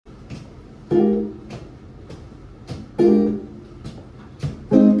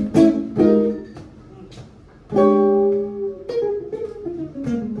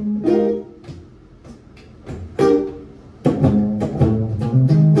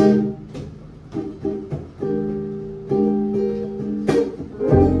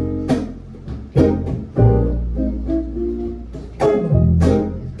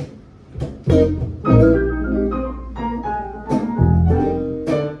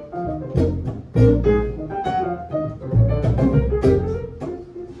Are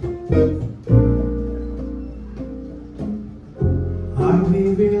we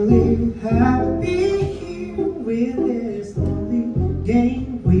really happy here with this lonely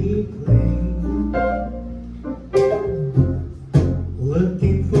game we play?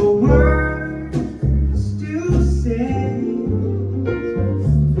 Looking for words to say,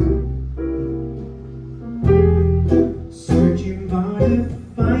 searching but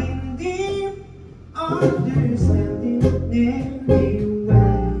finding understanding anyway.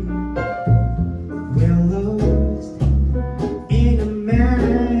 We're lost in a masquerade.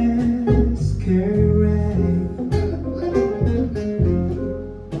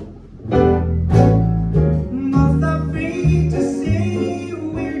 Both are free to say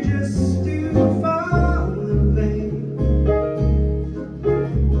we're just too far away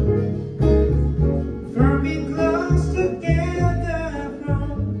from being close together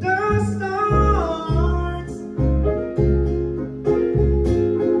from the start.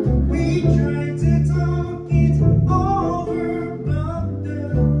 We tried to talk it over, but the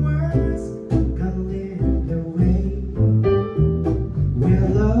words got in the way. We're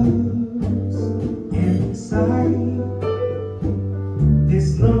lost inside this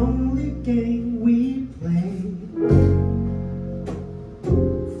lonely game we play.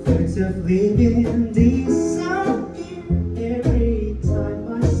 Threats of living disappear every time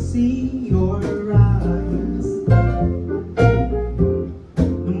I see your eyes.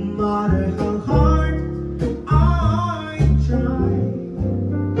 No matter how hard I try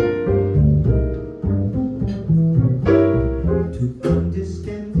to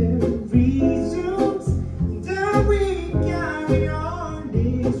understand the reasons that we carry on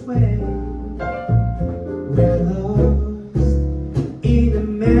this way. We're lost in a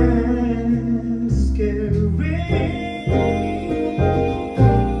masquerade.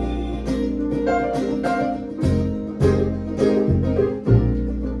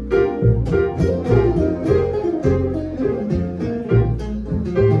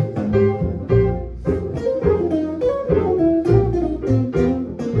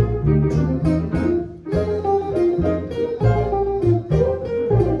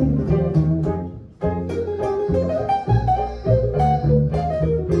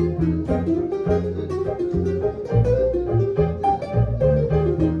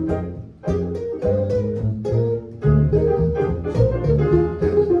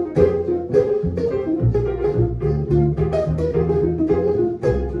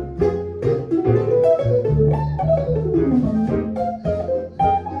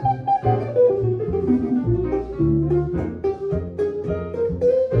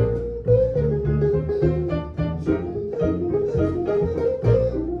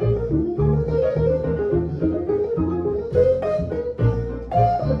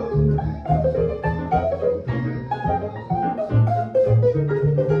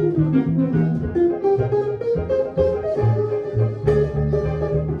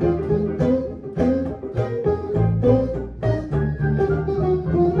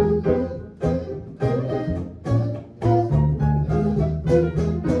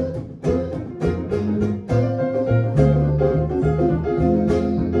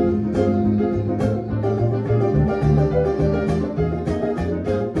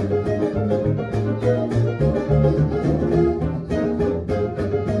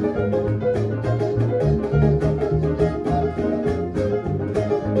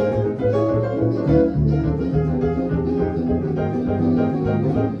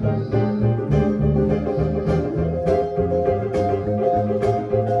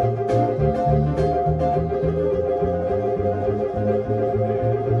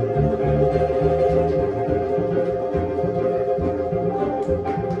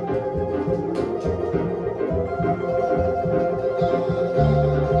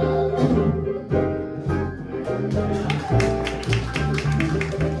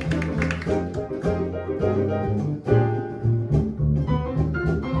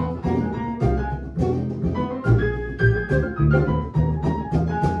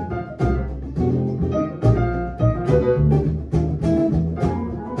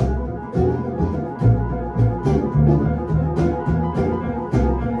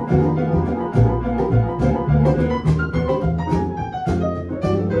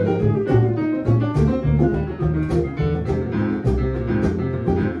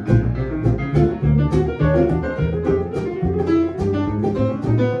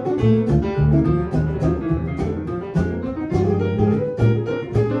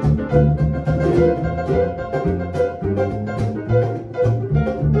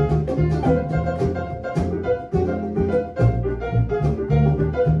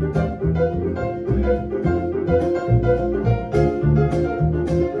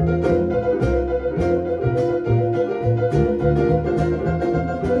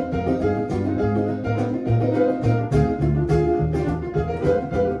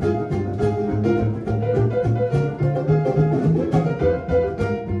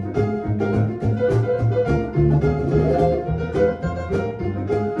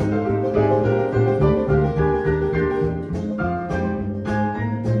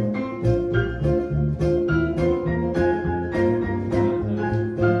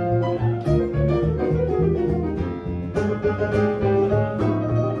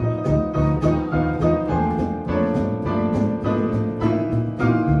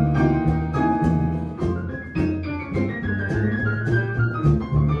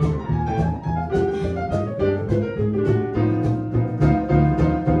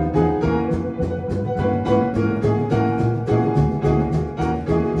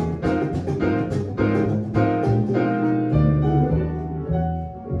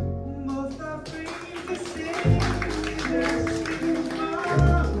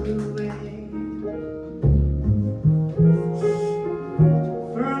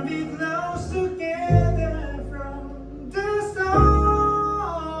 Weren't we close together from the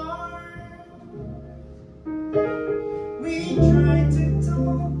start? We tried to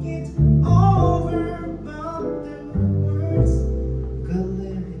talk it over, but the words got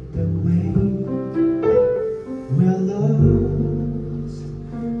left away. We're lost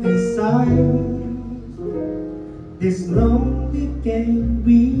inside this lonely game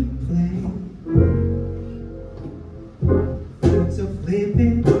we play. So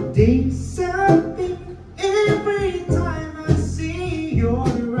flipping, disappear every time I see your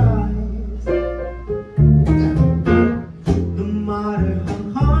eyes. No matter how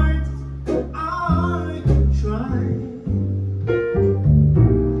hard I try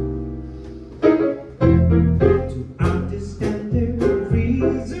to understand the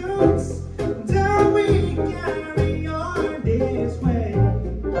reasons that we carry on this way.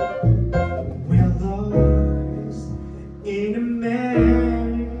 We're lost in a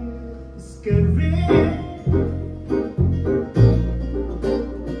masquerade.